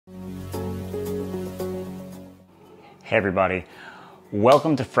Hey everybody,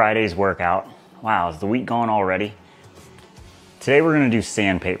 welcome to Friday's workout. Wow, is the week gone already? Today we're gonna do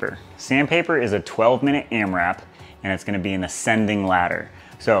sandpaper. Sandpaper is a 12-minute AMRAP and it's gonna be an ascending ladder.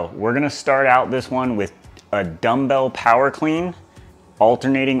 So we're gonna start out this one with a dumbbell power clean,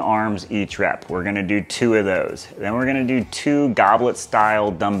 alternating arms each rep. We're gonna do 2 of those. Then we're gonna do 2 goblet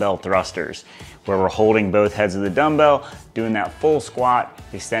style dumbbell thrusters where we're holding both heads of the dumbbell, doing that full squat,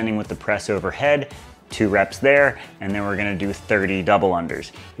 extending with the press overhead, 2 reps there, and then we're gonna do 30 double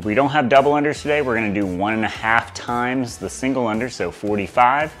unders. If we don't have double unders today, we're gonna do 1.5 times the single under, so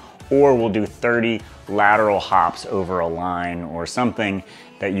 45, or we'll do 30 lateral hops over a line or something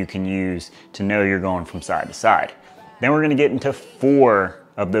that you can use to know you're going from side to side. Then we're gonna get into 4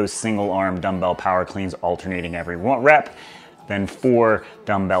 of those single arm dumbbell power cleans alternating every 1 rep, then 4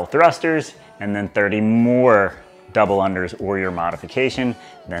 dumbbell thrusters, and then 30 more double unders or your modification,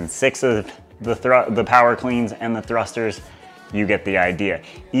 then 6 of the power cleans and the thrusters. You get the idea.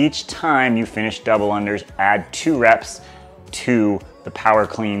 Each time you finish double unders, add 2 reps to the power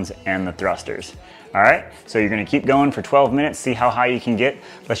cleans and the thrusters. All right, so you're gonna keep going for 12 minutes, see how high you can get.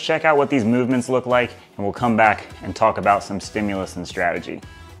 Let's check out what these movements look like, and we'll come back and talk about some stimulus and strategy.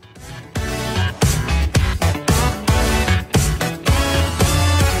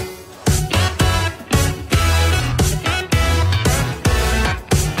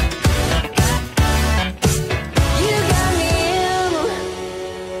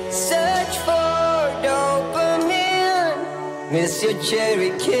 Miss your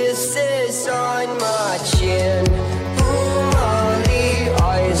cherry kisses on my chin. Ooh, Molly,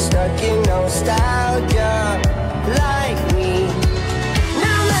 are you stuck in nostalgia like me?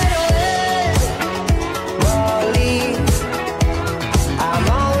 No matter what, Molly, I'm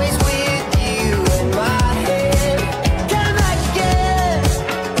always with you in my head. Come back again.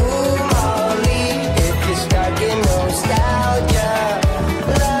 Ooh, Molly, if you're stuck in nostalgia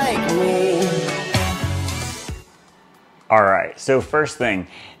like me. All right, so first thing,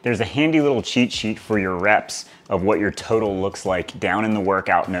 there's a handy little cheat sheet for your reps of what your total looks like down in the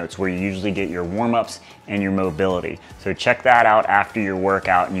workout notes where you usually get your warm-ups and your mobility. So check that out after your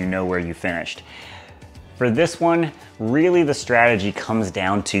workout and you know where you finished. For this one, really the strategy comes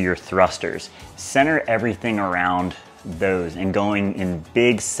down to your thrusters. Center everything around those and going in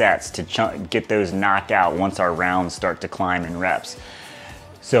big sets to get those knocked out once our rounds start to climb in reps.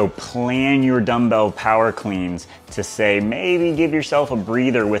 So plan your dumbbell power cleans to say maybe give yourself a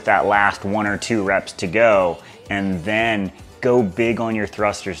breather with that last 1 or 2 reps to go, and then go big on your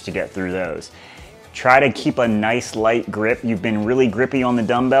thrusters to get through those. Try to keep a nice light grip. You've been really grippy on the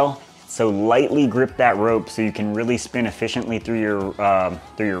dumbbell, so lightly grip that rope so you can really spin efficiently through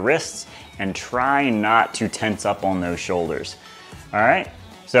your wrists, and try not to tense up on those shoulders. All right,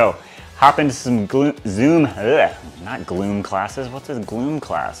 so hop into some Zoom classes. What's a gloom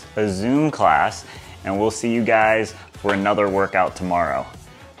class? A Zoom class, and we'll see you guys for another workout tomorrow.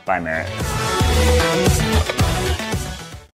 Bye, Merritt.